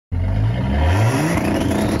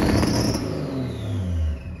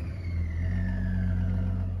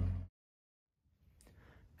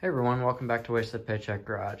Hey everyone, welcome back to Wasted Paycheck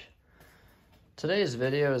Garage. Today's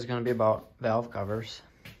video is going to be about valve covers.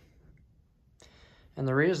 And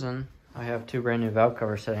the reason I have two brand new valve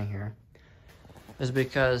covers sitting here is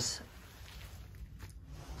because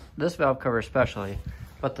this valve cover especially,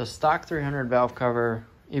 but the stock 300 valve cover,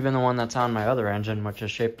 even the one that's on my other engine, which is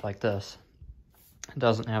shaped like this, it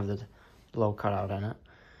doesn't have the low cutout in it,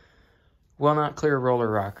 will not clear roller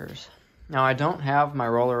rockers. Now, I don't have my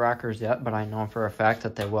roller rockers yet, but I know for a fact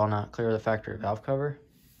that they will not clear the factory valve cover.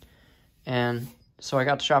 And so I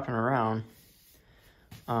got to shopping around.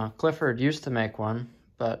 Clifford used to make one,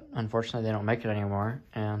 but unfortunately they don't make it anymore,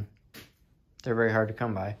 and they're very hard to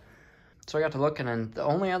come by. So I got to looking, and the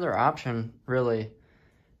only other option really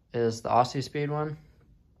is the Aussie Speed one,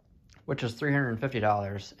 which is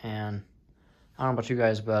 $350. And I don't know about you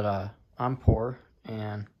guys, but I'm poor,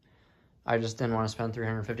 and I just didn't want to spend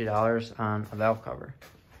 $350 on a valve cover.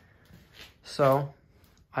 So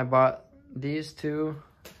I bought these two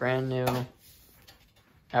brand new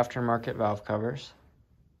aftermarket valve covers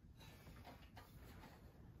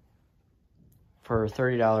for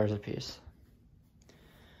 $30 a piece.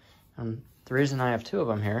 And the reason I have two of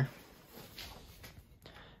them here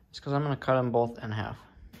is because I'm going to cut them both in half.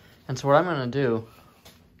 And so what I'm going to do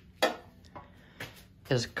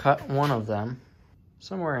is cut one of them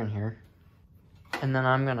somewhere in here. And then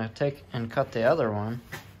I'm gonna take and cut the other one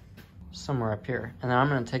somewhere up here. And then I'm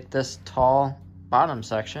gonna take this tall bottom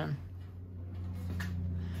section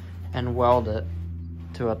and weld it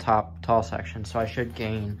to a tall section. So I should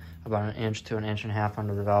gain about an inch to an inch and a half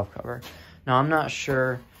under the valve cover. Now I'm not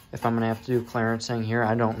sure if I'm gonna have to do clearancing here.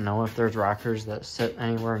 I don't know if there's rockers that sit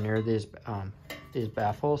anywhere near these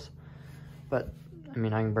baffles. But I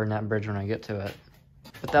mean, I can burn that bridge when I get to it.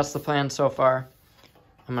 But that's the plan so far.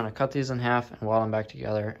 I'm going to cut these in half and weld them back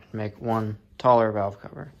together and make one taller valve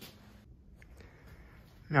cover.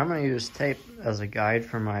 Now I'm going to use tape as a guide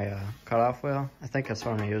for my cutoff wheel. I think that's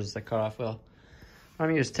what I'm going to use, the cutoff wheel. I'm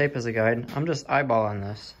going to use tape as a guide. I'm just eyeballing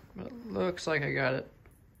this, but it looks like I got it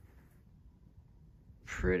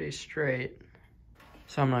pretty straight.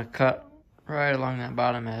 So I'm going to cut right along that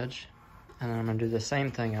bottom edge, and then I'm going to do the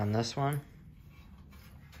same thing on this one.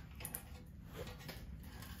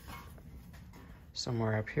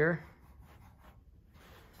 Somewhere up here,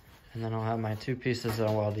 and then I'll have my two pieces that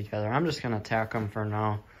I'll weld together. I'm just going to tack them for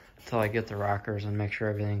now until I get the rockers and make sure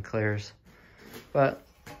everything clears. But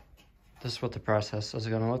this is what the process is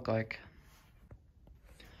going to look like.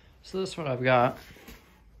 So this is what I've got.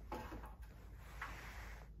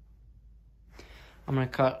 I'm going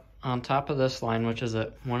to cut on top of this line, which is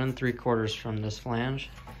at 1 3/4 from this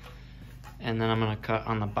flange, and then I'm going to cut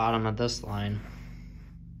on the bottom of this line,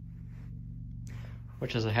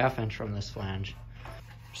 which is a 1/2 inch from this flange.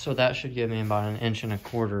 So that should give me about an 1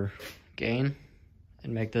 1/4 inch gain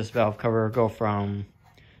and make this valve cover go from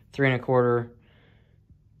 3 1/4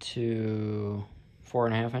 to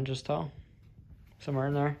 4.5 inches tall, somewhere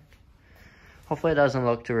in there. Hopefully it doesn't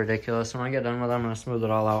look too ridiculous. When I get done with it, I'm gonna smooth it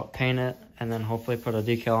all out, paint it, and then hopefully put a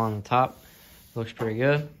decal on the top. It looks pretty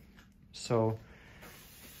good. So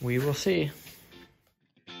we will see.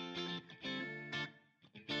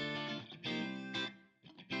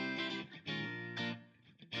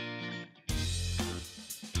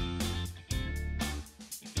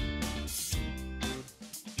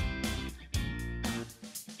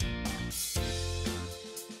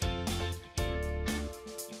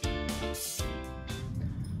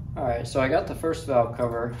 Alright, so I got the first valve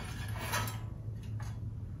cover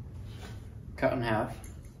cut in half.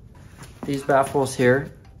 These baffles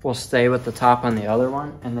here will stay with the top on the other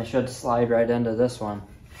one, and they should slide right into this one.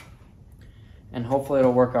 And hopefully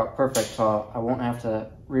it'll work out perfect, so I won't have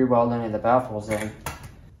to re-weld any of the baffles in.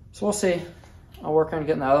 So we'll see. I'll work on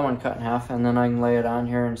getting the other one cut in half, and then I can lay it on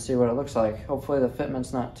here and see what it looks like. Hopefully the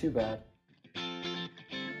fitment's not too bad.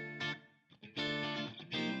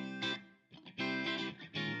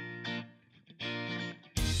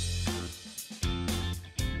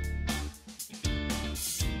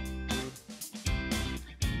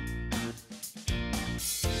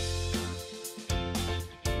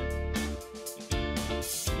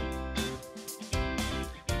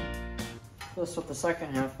 This is what the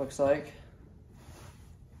second half looks like.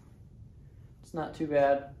 It's not too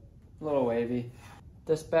bad, a little wavy.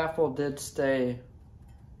 This baffle did stay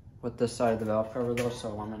with this side of the valve cover though,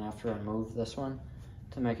 so I'm gonna have to remove this one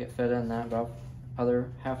to make it fit in that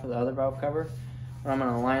other half of the other valve cover. But I'm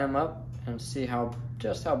gonna line them up and see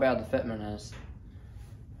just how bad the fitment is.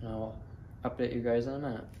 And I'll update you guys in a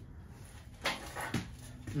minute.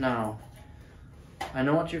 Now, I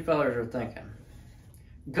know what you fellers are thinking.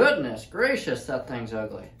 Goodness gracious, that thing's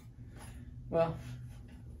ugly. Well,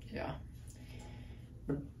 Yeah.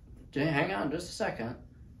 But hang on just a second.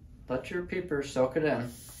 Let your peepers soak it in.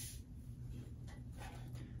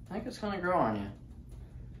 I think it's gonna grow on you.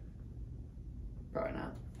 Probably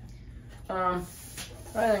not. I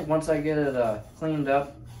think once I get it cleaned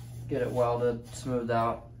up, get it welded, smoothed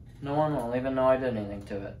out, no one will even know I did anything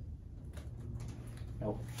to it.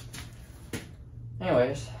 Nope.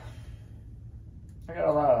 Anyways, I got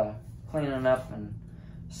a lot of cleaning up and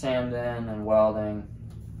sanding and welding,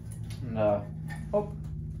 and oh,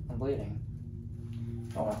 I'm bleeding.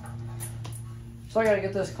 Oh well. So I gotta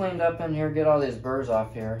get this cleaned up in here, get all these burrs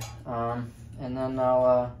off here, and then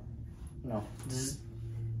I'll, zzz,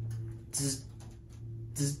 zzz,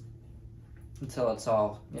 zzz, until it's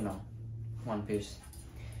all, one piece.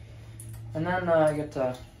 And then I get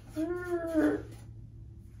to, until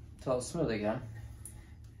it's smooth again.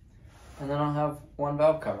 And then I'll have one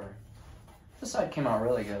valve cover. This side came out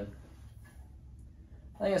really good.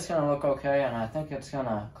 I think it's gonna look okay, and I think it's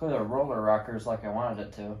gonna clear the roller rockers like I wanted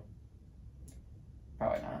it to.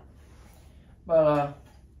 Probably not. But,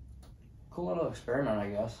 cool little experiment, I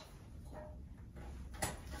guess.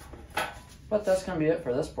 But that's going to be it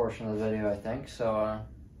for this portion of the video, I think. So,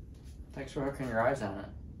 thanks for hooking your eyes on it.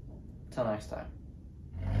 Until next time.